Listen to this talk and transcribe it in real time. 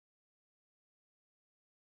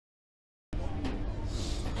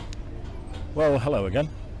Well, hello again.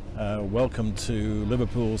 Welcome to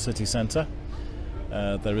Liverpool city centre.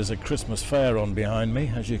 There is a Christmas fair on behind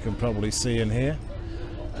me, as you can probably see in here.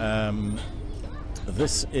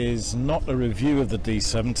 This is not a review of the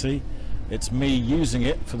D70. It's me using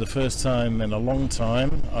it for the first time in a long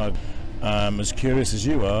time. I'm as curious as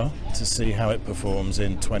you are to see how it performs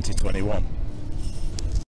in 2021.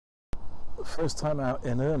 First time out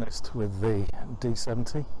in earnest with the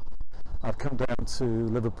D70. I've come down to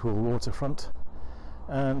Liverpool waterfront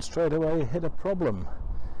and straight away hit a problem.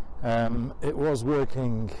 It was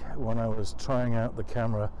working when I was trying out the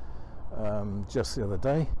camera just the other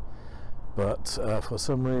day, but for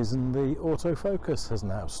some reason the autofocus has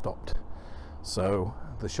now stopped. So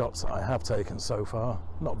the shots that I have taken so far,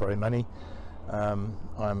 not very many,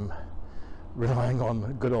 I'm relying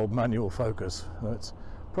on good old manual focus. It's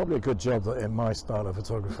probably a good job that in my style of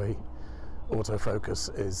photography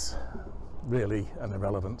autofocus is really an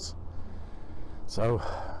irrelevance. So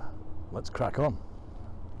let's crack on.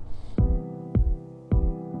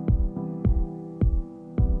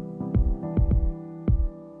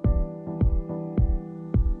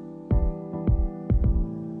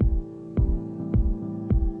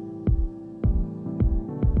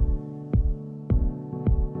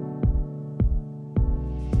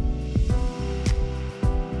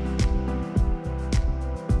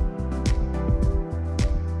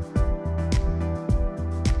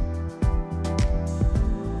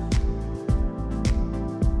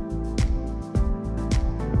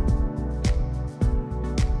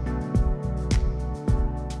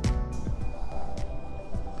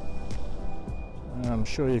 I'm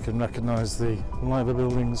sure you can recognise the liver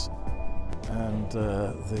buildings, and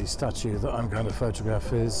the statue that I'm going to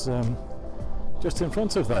photograph is just in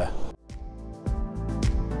front of there.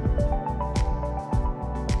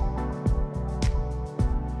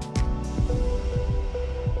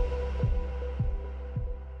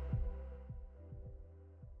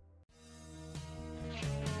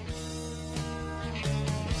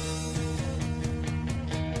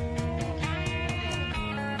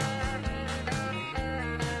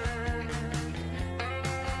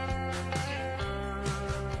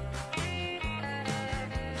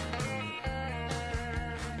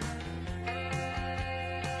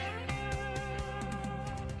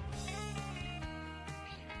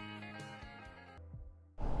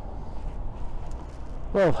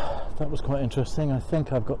 Well, that was quite interesting. I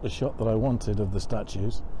think I've got the shot that I wanted of the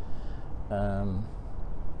statues, and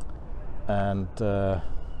had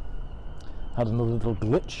another little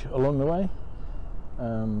glitch along the way.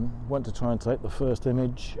 Went to try and take the first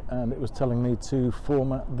image and it was telling me to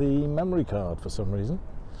format the memory card for some reason.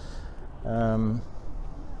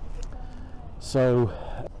 So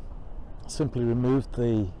simply removed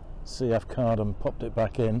the CF card and popped it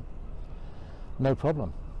back in. No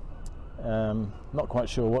problem. Not quite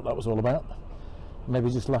sure what that was all about. Maybe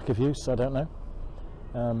just lack of use, I don't know.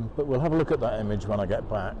 But we'll have a look at that image when I get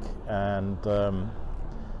back. And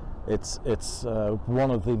it's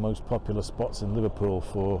one of the most popular spots in Liverpool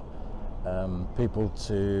for people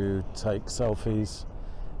to take selfies,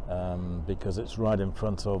 because it's right in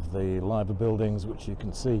front of the liver buildings, which you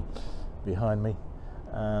can see behind me.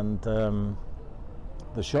 And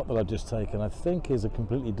the shot that I've just taken, I think, is a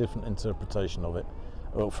completely different interpretation of it.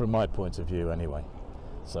 Well, from my point of view anyway.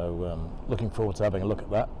 So looking forward to having a look at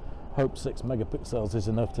that. Hope 6 megapixels is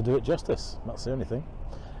enough to do it justice. That's the only thing.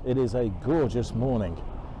 It is a gorgeous morning.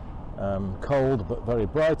 Cold but very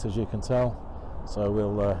bright, as you can tell. So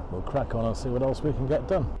we'll crack on and see what else we can get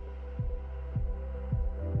done.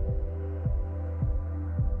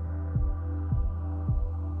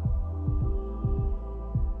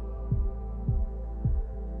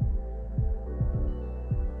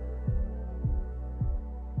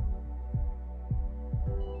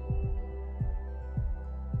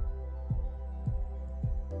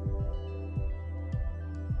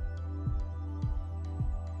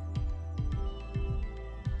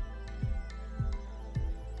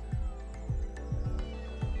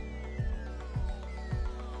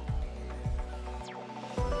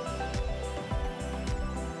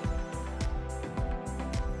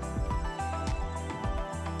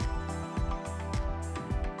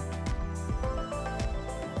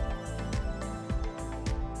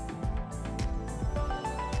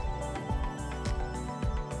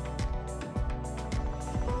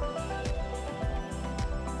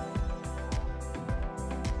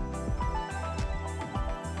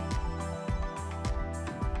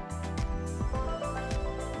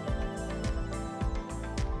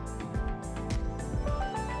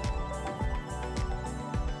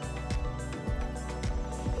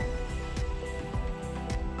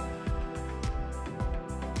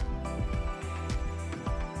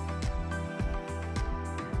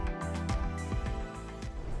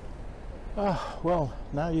 Well,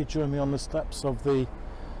 now you join me on the steps of the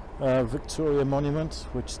Victoria Monument,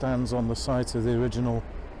 which stands on the site of the original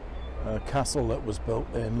castle that was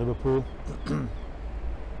built in Liverpool.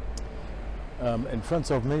 In front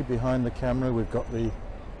of me, behind the camera, we've got the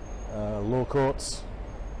law courts,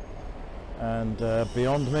 and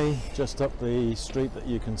beyond me, just up the street that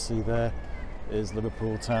you can see there, is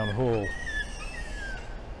Liverpool Town Hall.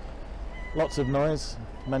 Lots of noise,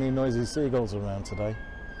 many noisy seagulls around today.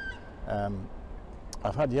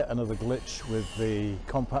 I've had yet another glitch with the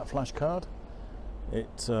compact flash card.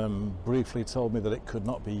 It briefly told me that it could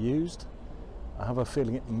not be used. I have a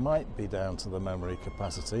feeling it might be down to the memory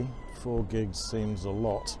capacity. 4 gigs seems a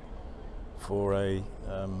lot for a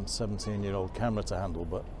 17-year-old camera to handle,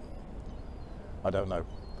 but I don't know.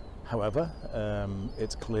 However,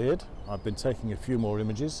 it's cleared. I've been taking a few more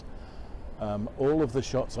images. All of the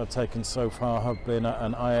shots I've taken so far have been at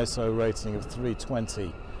an ISO rating of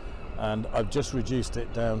 320, and I've just reduced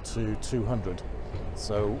it down to 200.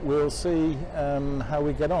 So we'll see how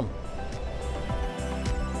we get on.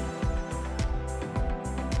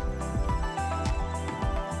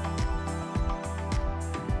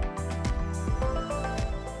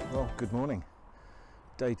 Well, good morning.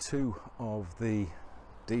 Day 2 of the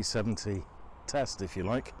D70 test, if you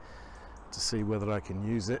like, to see whether I can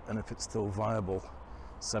use it and if it's still viable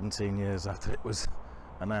 17 years after it was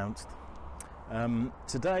announced.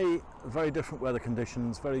 Today, very different weather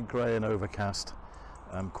conditions, very grey and overcast,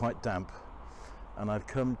 quite damp, and I've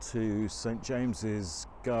come to St James's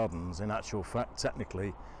Gardens. In actual fact,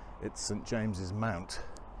 technically it's St James's Mount,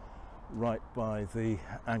 right by the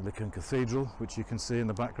Anglican Cathedral, which you can see in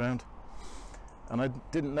the background. And I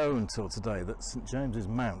didn't know until today that St James's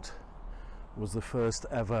Mount was the first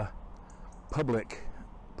ever public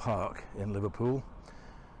park in Liverpool,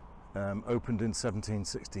 opened in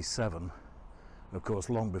 1767, of course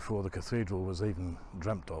long before the cathedral was even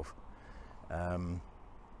dreamt of, and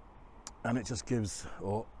it just gives,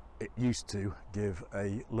 or it used to give,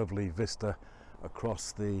 a lovely vista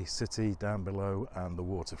across the city down below and the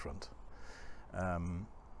waterfront.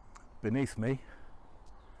 Beneath me,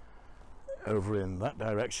 over in that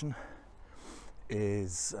direction,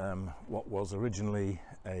 is what was originally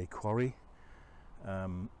a quarry,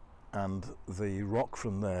 and the rock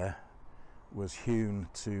from there was hewn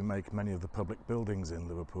to make many of the public buildings in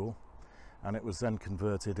Liverpool, and it was then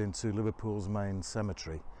converted into Liverpool's main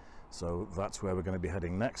cemetery. So that's where we're going to be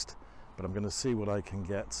heading next, but I'm going to see what I can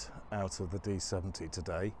get out of the D70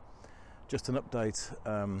 today. Just an update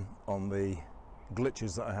on the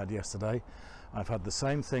glitches that I had yesterday. I've had the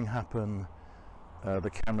same thing happen, the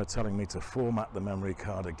camera telling me to format the memory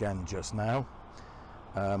card again just now.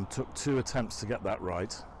 Took 2 attempts to get that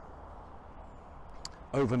right.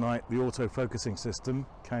 Overnight, the auto-focusing system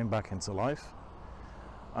came back into life.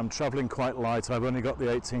 I'm travelling quite light. I've only got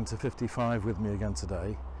the 18 to 55 with me again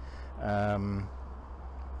today.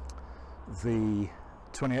 The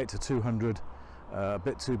 28 to 200, a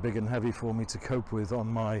bit too big and heavy for me to cope with on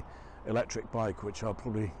my electric bike, which I'll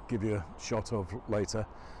probably give you a shot of later.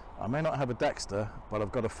 I may not have a Dexter, but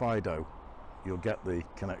I've got a Fido. You'll get the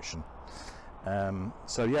connection.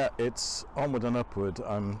 So yeah, it's onward and upward.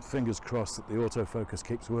 I'm fingers crossed that the autofocus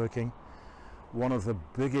keeps working. One of the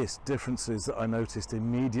biggest differences that I noticed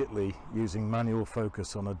immediately using manual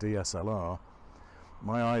focus on a DSLR,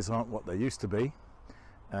 my eyes aren't what they used to be,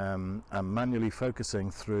 and manually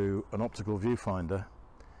focusing through an optical viewfinder,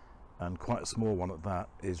 and quite a small one at that,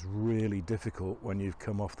 is really difficult when you've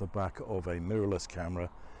come off the back of a mirrorless camera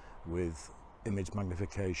with image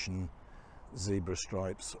magnification, zebra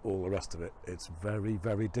stripes, all the rest of it. It's very,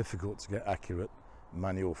 very difficult to get accurate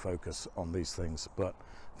manual focus on these things, but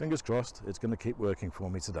fingers crossed it's going to keep working for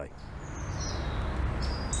me today.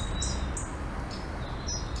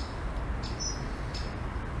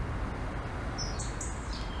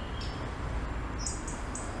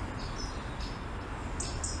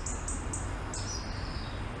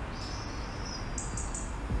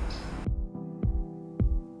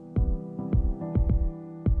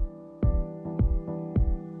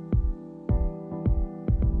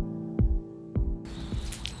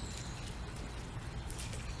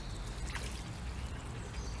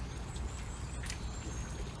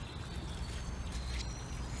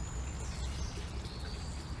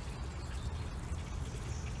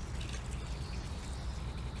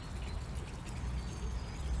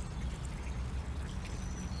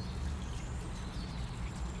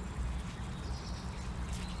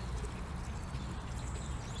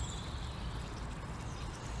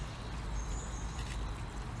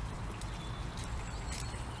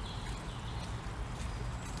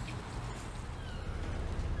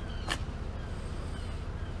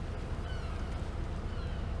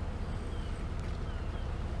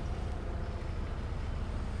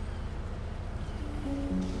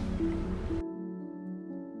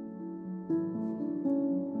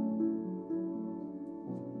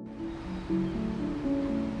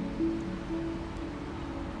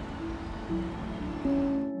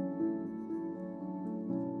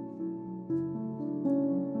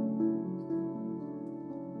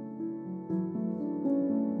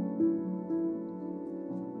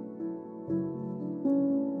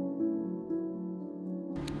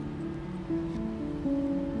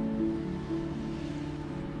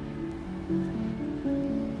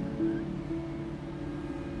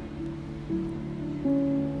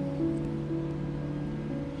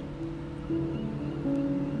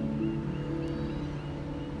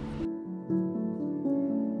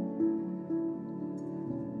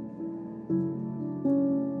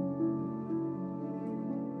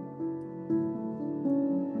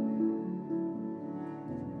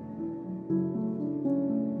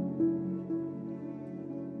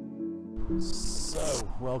 So,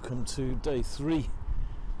 welcome to day 3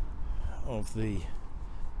 of the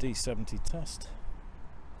D70 test.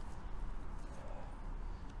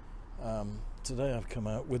 Today I've come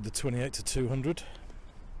out with the 28-200,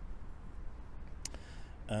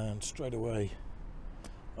 and straight away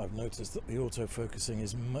I've noticed that the autofocusing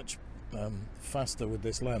is much faster with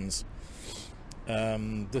this lens.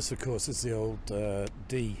 This of course is the old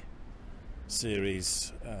D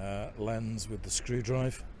series lens with the screw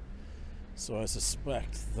drive. So I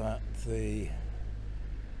suspect that the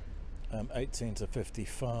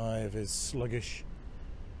 18-55 is sluggish,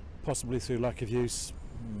 possibly through lack of use,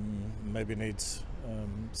 maybe needs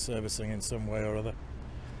servicing in some way or other.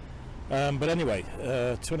 But anyway,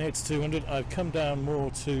 28-200, I've come down more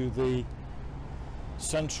to the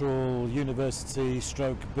central university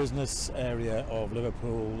stroke business area of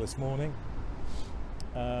Liverpool this morning.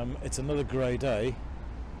 It's another grey day.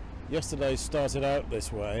 Yesterday started out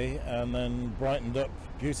this way and then brightened up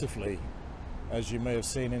beautifully, as you may have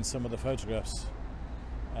seen in some of the photographs.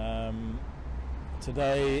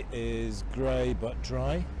 Today is grey but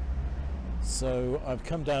dry, so I've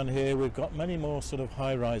come down here. We've got many more sort of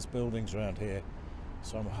high-rise buildings around here,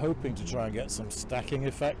 so I'm hoping to try and get some stacking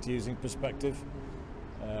effect using perspective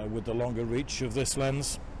with the longer reach of this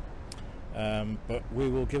lens, but we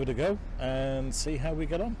will give it a go and see how we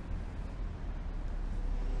get on.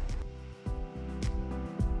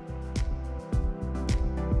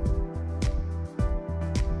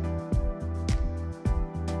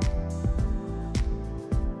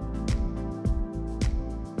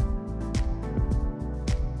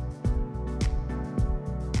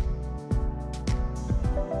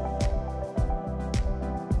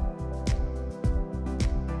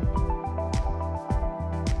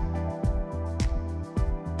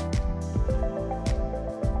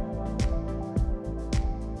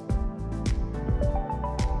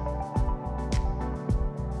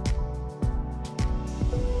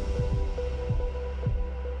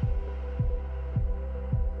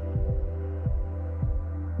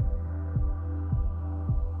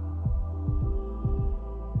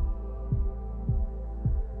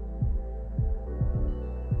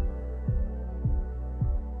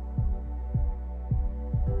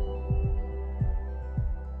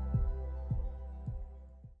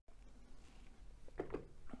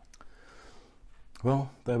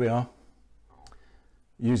 Well, there we are,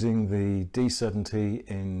 using the D70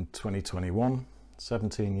 in 2021,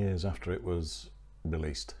 17 years after it was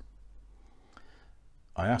released.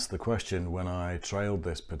 I asked the question when I trailed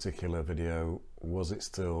this particular video, was it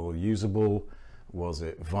still usable? Was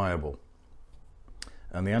it viable?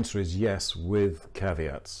 And the answer is yes, with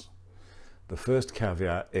caveats. The first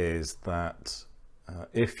caveat is that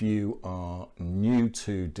if you are new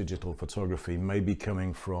to digital photography, maybe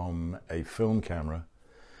coming from a film camera,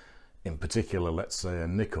 in particular, let's say a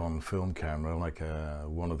Nikon film camera, like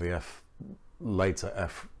one of the later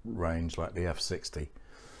F range, like the F60,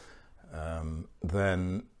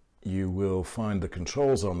 then you will find the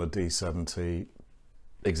controls on the D70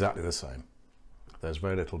 exactly the same. There's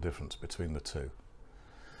very little difference between the two.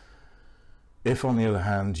 If, on the other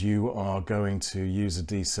hand, you are going to use a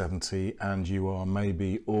D70 and you are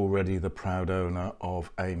maybe already the proud owner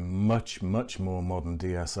of a much, much more modern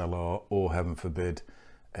DSLR, or heaven forbid,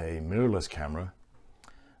 a mirrorless camera,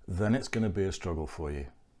 then it's going to be a struggle for you.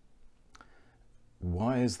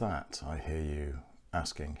 Why is that, I hear you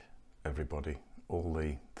asking, everybody, all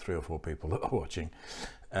the 3 or 4 people that are watching.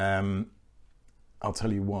 I'll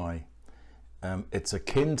tell you why. It's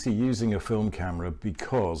akin to using a film camera,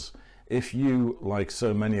 because if you, like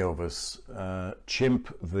so many of us,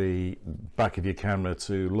 chimp the back of your camera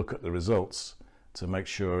to look at the results to make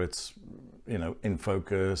sure it's, you know, in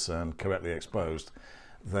focus and correctly exposed,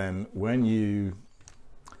 then when you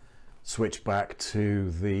switch back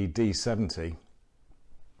to the D70,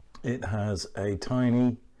 it has a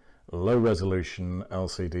tiny low resolution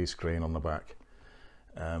LCD screen on the back,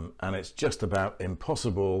 and it's just about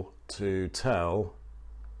impossible to tell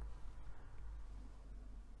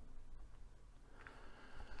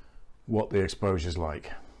what the exposure is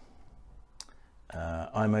like.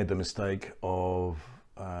 I made the mistake of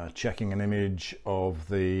checking an image of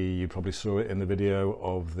the, you probably saw it in the video,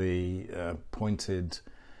 of the pointed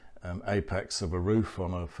apex of a roof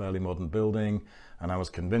on a fairly modern building, and I was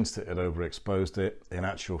convinced it had overexposed it. In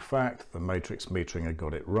actual fact, the matrix metering had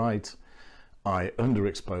got it right. I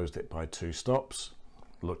underexposed it by 2 stops.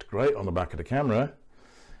 Looked great on the back of the camera,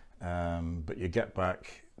 but you get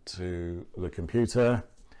back to the computer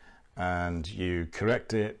and you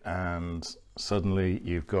correct it, and suddenly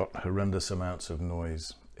you've got horrendous amounts of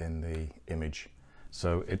noise in the image.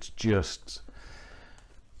 So it's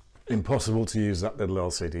impossible to use that little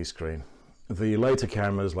LCD screen. The later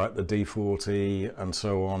cameras like the D40 and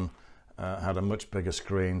so on had a much bigger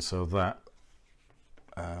screen, so that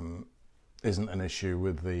isn't an issue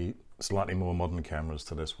with the slightly more modern cameras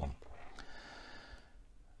to this one.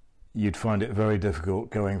 You'd find it very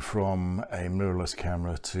difficult going from a mirrorless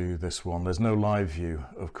camera to this one. There's no live view,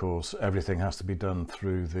 of course. Everything has to be done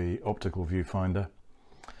through the optical viewfinder.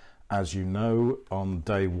 As you know, on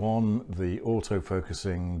day one, the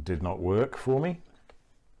autofocusing did not work for me.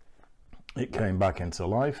 It came back into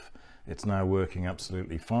life. It's now working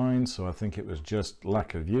absolutely fine, so I think it was just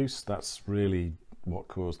lack of use. That's really what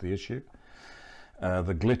caused the issue.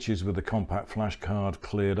 The glitches with the compact flash card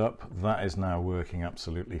cleared up. That is now working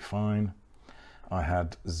absolutely fine. I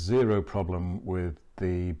had zero problem with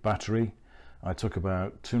the battery. I took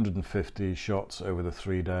about 250 shots over the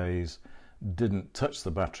 3 days, didn't touch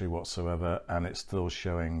the battery whatsoever, and it's still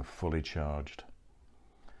showing fully charged.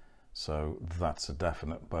 So that's a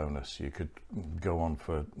definite bonus. You could go on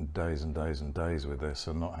for days and days and days with this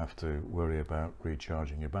and not have to worry about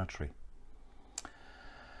recharging your battery.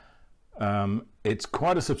 It's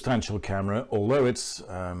quite a substantial camera, although it's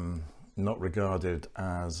not regarded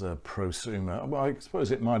as a prosumer. Well, I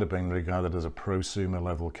suppose it might have been regarded as a prosumer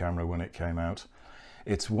level camera when it came out.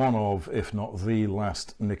 It's one of, if not the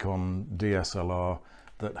last Nikon DSLR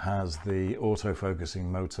that has the autofocusing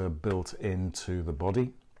motor built into the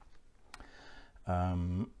body.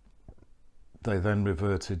 They then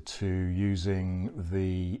reverted to using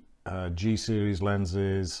the G series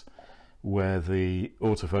lenses where the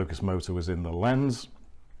autofocus motor was in the lens.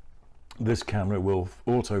 This camera will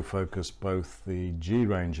autofocus both the G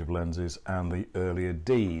range of lenses and the earlier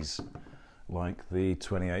Ds, like the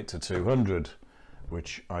 28-200,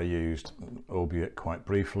 which I used, albeit quite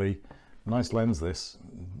briefly. Nice lens, this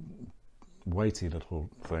weighty little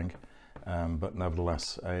thing, but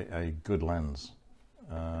nevertheless a good lens.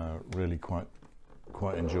 Really quite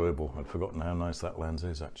enjoyable. I'd forgotten how nice that lens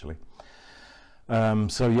is, actually.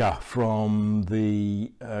 So yeah, from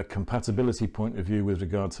the compatibility point of view with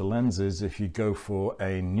regard to lenses, if you go for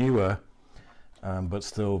a newer but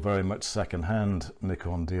still very much second-hand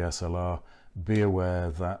Nikon DSLR, be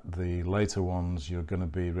aware that the later ones you're going to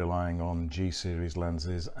be relying on G series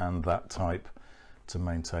lenses and that type to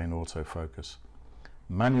maintain autofocus.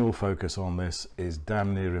 Manual focus on this is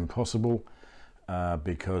damn near impossible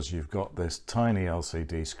because you've got this tiny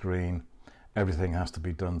LCD screen. Everything has to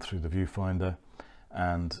be done through the viewfinder,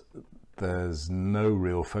 and there's no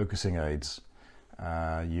real focusing aids.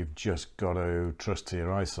 You've just got to trust to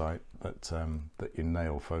your eyesight that you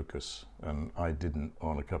nail focus, and I didn't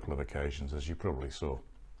on a couple of occasions, as you probably saw.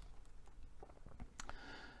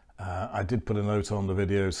 I did put a note on the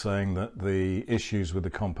video saying that the issues with the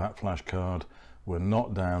compact flash card were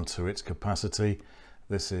not down to its capacity.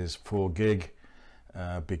 This is 4 gig.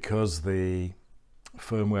 Because the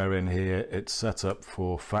firmware in here, it's set up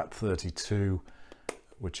for FAT32,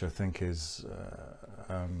 which I think is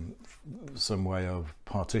some way of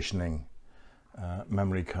partitioning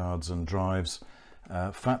memory cards and drives.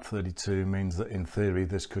 FAT32 means that in theory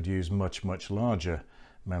this could use much larger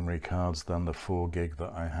memory cards than the 4 gig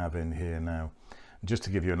that I have in here now. Just to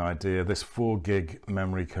give you an idea, this 4 gig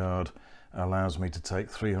memory card allows me to take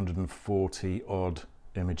 340 odd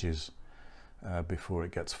images before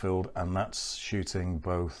it gets filled, and that's shooting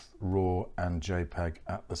both RAW and JPEG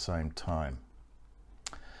at the same time.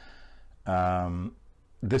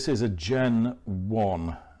 This is a Gen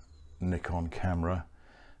 1 Nikon camera,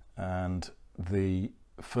 and the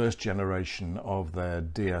first generation of their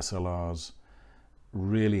DSLRs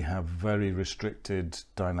really have very restricted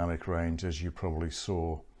dynamic range, as you probably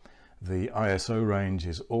saw. The ISO range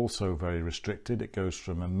is also very restricted. It goes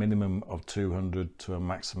from a minimum of 200 to a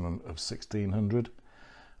maximum of 1600.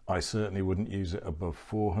 I certainly wouldn't use it above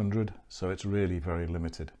 400, so it's really very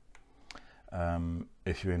limited.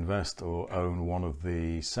 If you invest or own one of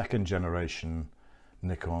the second generation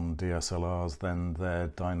Nikon DSLRs, then their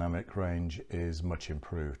dynamic range is much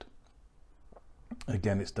improved.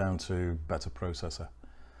 Again, it's down to better processor.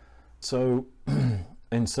 So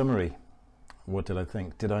in summary, what did I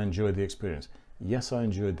think? Did I enjoy the experience? Yes, I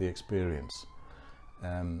enjoyed the experience.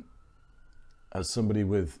 As somebody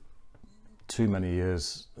with too many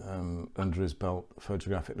years under his belt,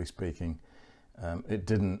 photographically speaking, it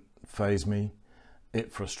didn't faze me.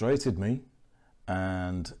 It frustrated me,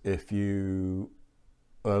 and if you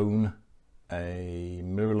own a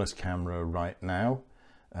mirrorless camera right now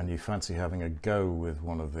and you fancy having a go with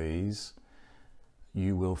one of these,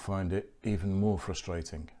 you will find it even more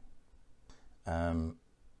frustrating.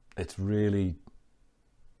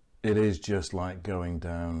 It is just like going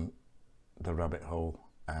down the rabbit hole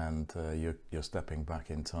and you're stepping back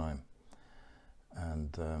in time.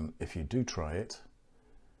 And if you do try it,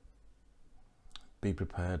 be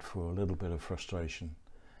prepared for a little bit of frustration,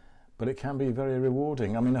 but it can be very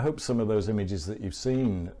rewarding. I mean, I hope some of those images that you've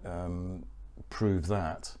seen prove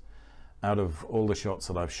that. Out of all the shots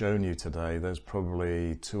that I've shown you today, there's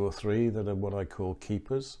probably 2 or 3 that are what I call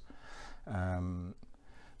keepers.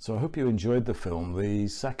 So I hope you enjoyed the film. The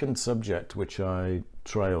second subject which I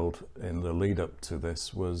trailed in the lead up to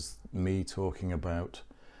this was me talking about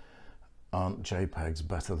aren't JPEGs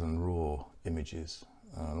better than RAW images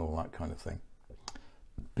and all that kind of thing.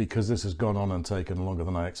 Because this has gone on and taken longer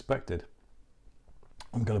than I expected,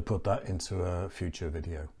 I'm going to put that into a future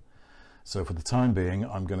video. So for the time being,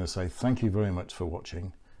 I'm going to say thank you very much for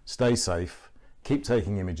watching. Stay safe, keep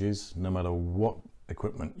taking images no matter what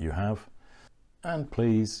equipment you have, and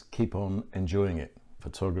please keep on enjoying it.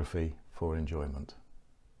 Photography for enjoyment.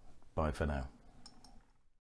 Bye for now.